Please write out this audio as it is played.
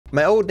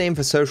My old name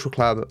for social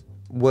club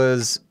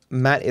was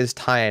Matt is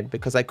Tired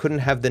because I couldn't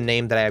have the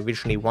name that I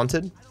originally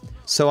wanted.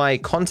 So I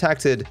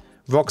contacted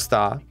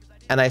Rockstar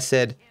and I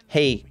said,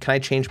 hey, can I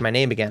change my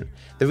name again?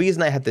 The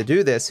reason I had to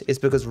do this is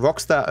because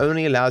Rockstar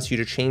only allows you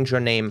to change your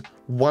name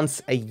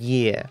once a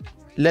year.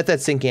 Let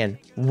that sink in.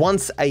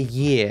 Once a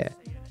year.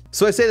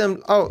 So I say to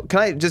them, oh, can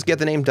I just get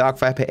the name Dark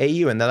Viper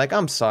AU? And they're like,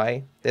 I'm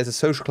sorry, there's a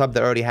social club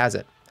that already has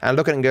it. And I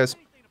look at it and goes,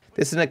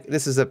 this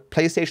is a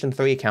PlayStation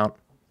 3 account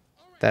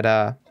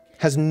that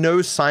has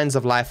no signs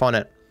of life on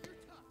it.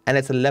 And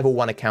it's a level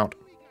 1 account.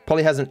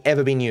 Probably hasn't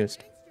ever been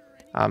used.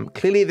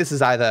 Clearly this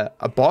is either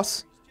a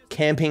boss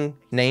camping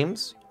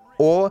names,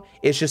 or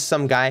it's just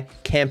some guy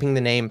camping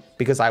the name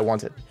because I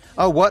want it.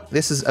 Oh, what?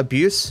 This is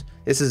abuse?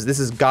 This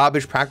is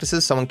garbage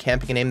practices? Someone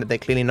camping a name that they're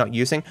clearly not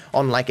using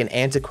on like an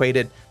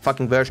antiquated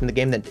fucking version of the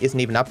game that isn't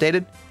even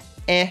updated?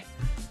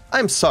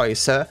 I'm sorry,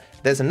 sir.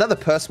 There's another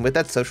person with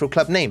that social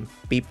club name.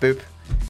 Beep boop.